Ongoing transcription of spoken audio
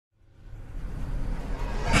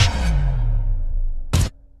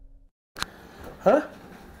Huh?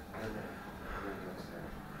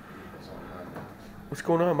 What's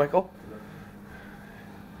going on, Michael?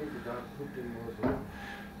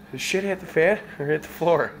 Did shit hit the fan or hit the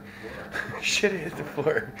floor? Shit hit the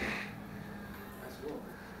floor.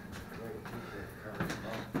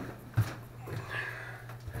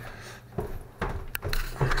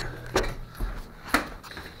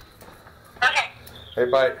 Hey,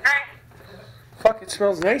 bye. Fuck, it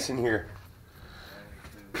smells nice in here.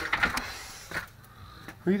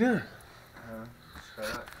 What are you doing? Shut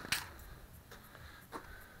up.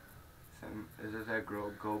 Is it that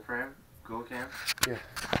go cam? Yeah.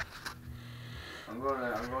 I'm going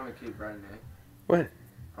to Cape Breton, eh? When?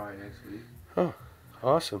 Probably next week. Oh,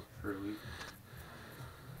 awesome. For a week.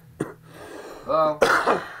 Well,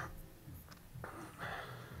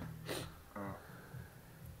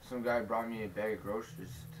 some guy brought me a bag of groceries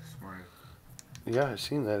this morning. Yeah, I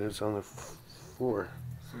seen that. It was on the floor.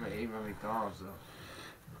 Somebody ate my McDonald's though.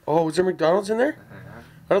 Oh, was there McDonald's in there? Uh-huh.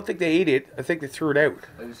 I don't think they ate it. I think they threw it out.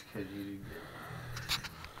 I just kid you.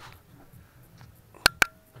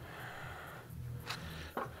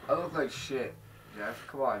 I look like shit. Jeff,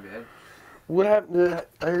 come on, man. What happened?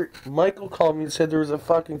 I heard Michael called me and said there was a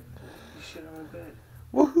fucking... You shit on my bed.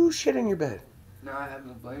 Well, who shit in your bed? No, I have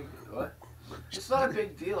no blanket. What? It's not a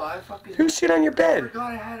big deal. Who shit on your I bed?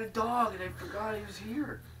 forgot I had a dog and I forgot he was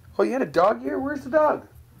here. Oh, you had a dog here? Where's the dog?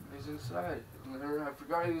 He's inside. I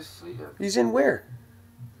forgot he was asleep. He's in where?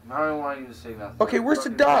 I don't want you to say nothing. Okay, where's the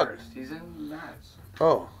dog? Embarrassed. He's in Matt's.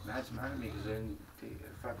 Oh. Matt's mad at me because I didn't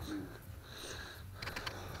fucking...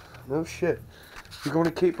 No shit. You're going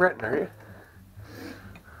to Cape Breton, are you?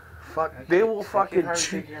 Fuck, they will fucking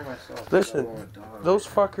chew. Listen, those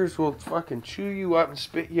fuckers will fucking chew you up and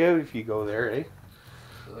spit you out if you go there, eh?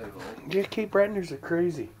 Yeah, Cape Bretoners are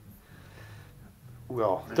crazy.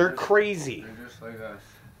 Well, they're crazy. They're just like us.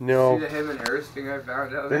 No. See the him and hers thing I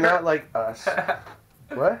found out? They're not like us.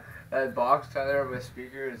 What? That box Tyler on my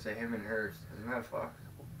speaker, it's a him and hers. Isn't that fucked?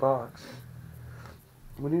 Box.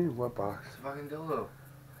 What do you mean, what box? It's a fucking dildo.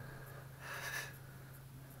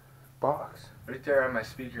 Box. Right there on my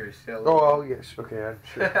speaker is still. Oh, yes. Okay, I'm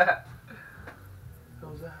sure.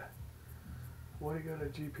 How's that? What do you got a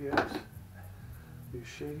GPS? You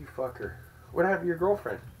shady fucker. What happened to your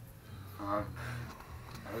girlfriend? I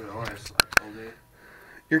don't know. I slept all day.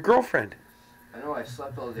 Your girlfriend? I know I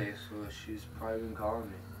slept all day, so she's probably been calling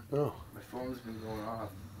me. Oh. My phone's been going off.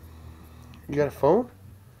 You got a phone?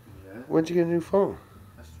 Yeah. When'd you get a new phone?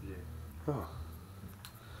 Yesterday. Oh.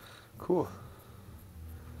 Cool.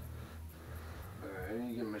 I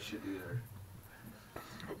didn't get my shit either.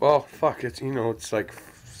 Well, fuck, it's, you know, it's like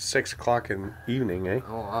 6 o'clock in the evening, eh?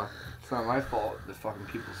 Oh, it's not my fault. The fucking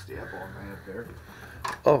people stay up all night up there.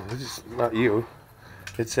 Oh, it's not you.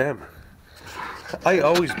 It's them. I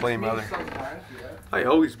always blame other. I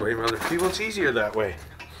always blame other people. It's easier that way.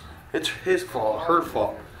 It's his fault, her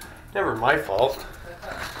fault. Never my fault.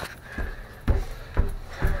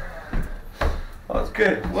 Oh, it's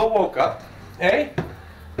good. Will woke up. Hey?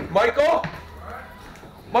 Michael?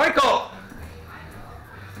 Michael!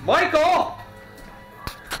 Michael!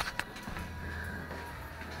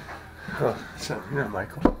 Oh, it's not, you're not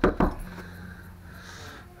Michael.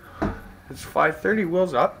 It's 5:30.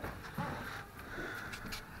 Will's up.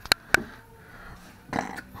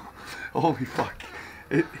 Holy fuck.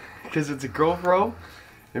 Because it's a GoPro,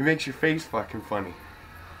 it makes your face fucking funny.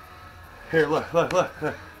 Here, look.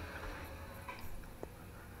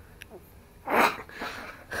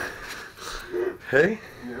 Hey?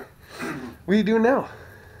 Yeah. What are you doing now?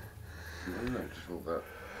 I just woke up.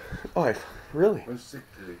 Oh, really? I'm sick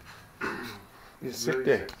today. It's a sick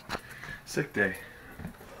day. Sick day.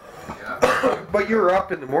 Yeah. But you were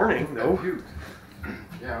up in the morning, I no? puked.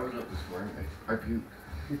 Yeah, I was up this morning. I puked.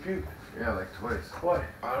 You puked? Yeah, like twice. What?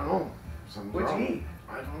 I don't know. Something's What'd wrong. you eat?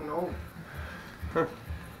 I don't know. Huh.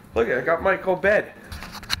 Look, I got Michael bed.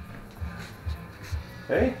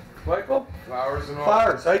 Hey, Michael? Flowers and all.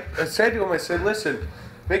 Flowers. I said to him, I said, listen,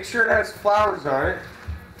 make sure it has flowers on it.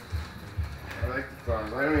 I like the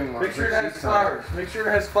flowers. I don't even want Make sure it has flowers. Make sure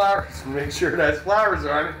it has flowers. Make sure it has flowers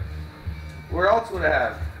on it. Where else would it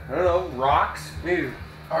have? I don't know, rocks? Maybe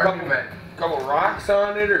Army men. Couple rocks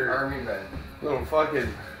on it or Army men. little fucking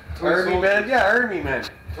Toy army soldiers. men? Yeah, army men.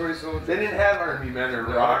 Toy soldiers. They didn't have army men or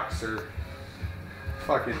No. rocks or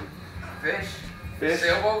fucking Fish. fish.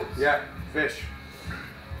 Sailboats. Yeah, fish.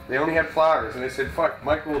 They only had flowers, and I said, "Fuck,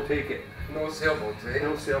 Michael will take it." No sailboats, eh?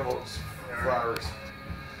 No sailboats, flowers.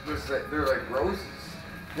 They're like roses.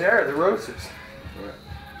 There, the roses.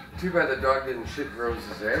 Too bad the dog didn't shit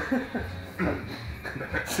roses, eh?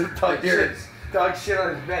 Dog shits. Dog shit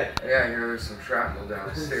on his bed. Yeah, here there's some shrapnel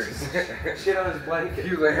downstairs. Shit on his blanket. A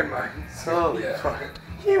few landmines. Holy fuck.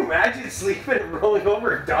 Can you imagine sleeping and rolling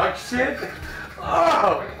over a dog shit?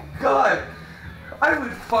 Oh, God. I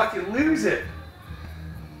would fucking lose it.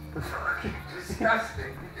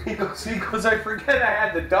 Disgusting. He goes, I forget I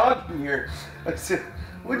had the dog in here. I said,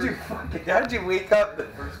 how'd you wake up?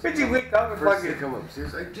 When'd you wake up and First fucking... to come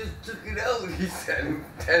upstairs, I just took it out, he said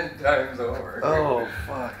 10 times over. Oh,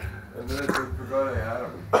 fuck. And then I forgot I had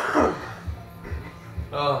him.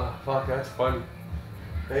 Oh, fuck, that's funny.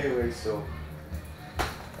 Anyway, so...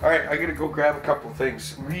 Alright, I gotta go grab a couple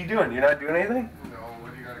things. What are you doing? You're not doing anything? No,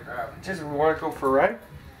 what do you gotta grab? Just want to go for a ride?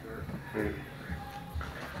 Sure. Maybe.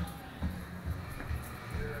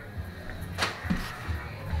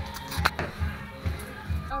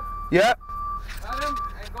 Yeah. Cut him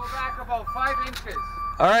and go back about 5 inches.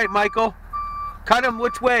 Alright, Michael. Cut him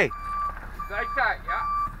which way? Like that, yeah.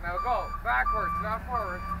 Now go backwards, not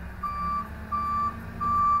forward.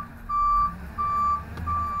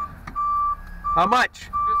 How much?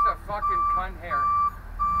 Just a fucking cunt hair.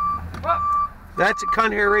 Whoop. That's a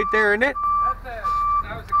cunt hair right there, isn't it?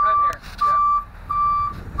 That was a cunt hair. Yeah.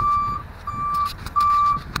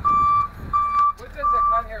 What does a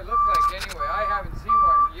cunt hair look like anyway? I haven't seen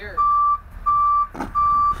one in years.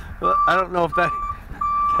 Well, I don't know if that...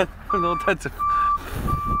 I don't know if that's a...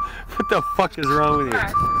 What the fuck is wrong with you?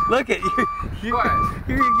 Look at you.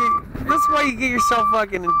 That's why you get yourself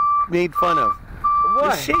fucking made fun of.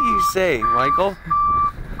 What? The shit you say, Michael.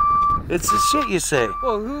 It's the shit you say.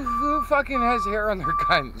 Well, who fucking has hair on their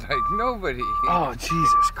cunts? Like, nobody. Oh,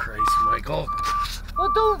 Jesus Christ, Michael.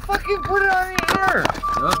 Well, don't fucking put it on the air.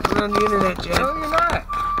 No, put it on the internet, Jen. No, you're not.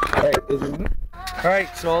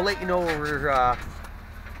 Alright, so I'll let you know we're,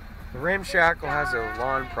 the ramshackle has a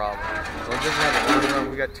lawn problem. So it doesn't have a lawn.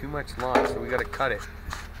 We got too much lawn, so we gotta cut it.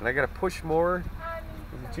 And I gotta push more.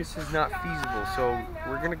 It just is not feasible, so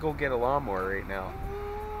we're gonna go get a lawnmower right now.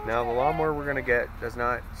 Now the lawnmower we're gonna get does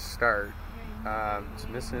not start. It's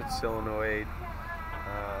missing its solenoid.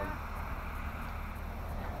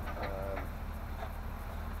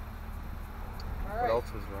 What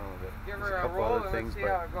else was wrong with it? There's a couple other things, but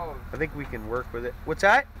I think we can work with it. What's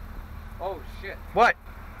that? Oh shit. What?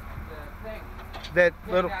 The thing. That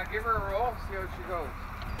Okay, little... now give her a roll, see how she goes.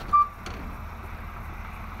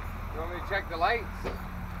 You want me to check the lights?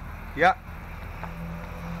 Yeah.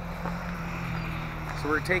 So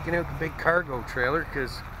we're taking out the big cargo trailer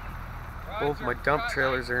because both my dump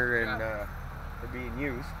trailers are are being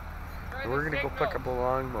used. And we're gonna go pick up a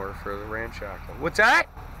lawnmower for the ramshackle. What's that?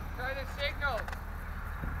 Try the signal.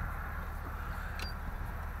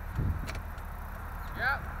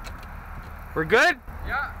 Yeah. We're good?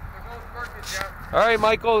 Yeah, they're both working, yeah. All right,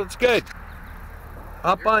 Michael, it's good.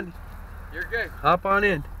 Hop on. You're good. Hop on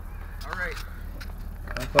in. All right.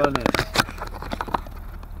 Hop on in.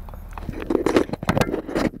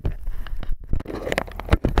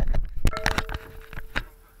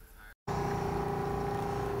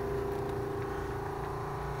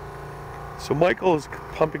 So Michael is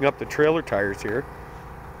pumping up the trailer tires here.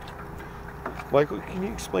 Michael, can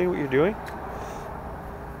you explain what you're doing?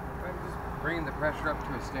 I'm just bringing the pressure up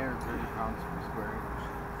to a standard 30 pounds per square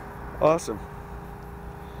inch. Awesome.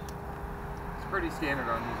 It's pretty standard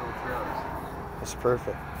on these old trailers. That's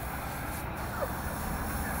perfect.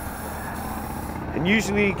 And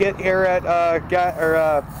usually you get air at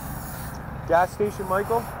gas station,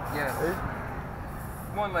 Michael? Yeah.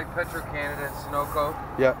 One like Petro-Canada, Sunoco,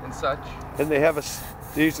 Yeah. and such. And they have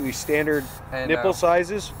usually standard And, nipple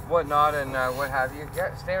sizes. Whatnot and what have you.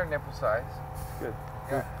 Yeah, standard nipple size. Good.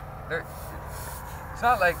 Yeah. It's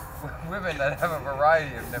not like women that have a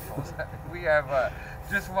variety of nipples. We have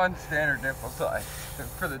just one standard nipple size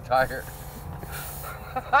for the tire.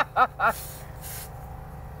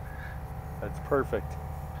 That's perfect.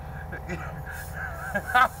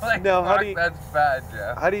 Like, now, how fuck, do you? that's bad,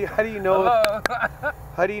 Jeff. How do you know? Hello?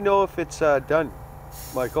 How do you know if it's done,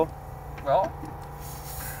 Michael? Well,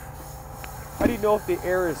 how do you know if the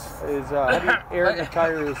air is how do you air in the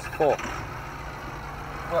tire is full?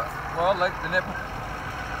 well, like the nipple.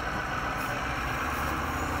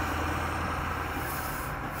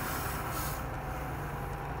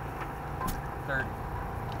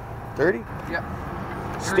 $30? Yeah.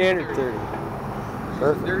 Standard 30.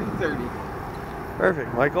 Perfect. 30.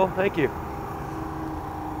 Perfect, Michael. Thank you.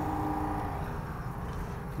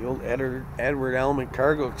 The old Edward Elman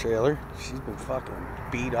cargo trailer. She's been fucking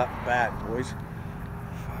beat up bad, boys.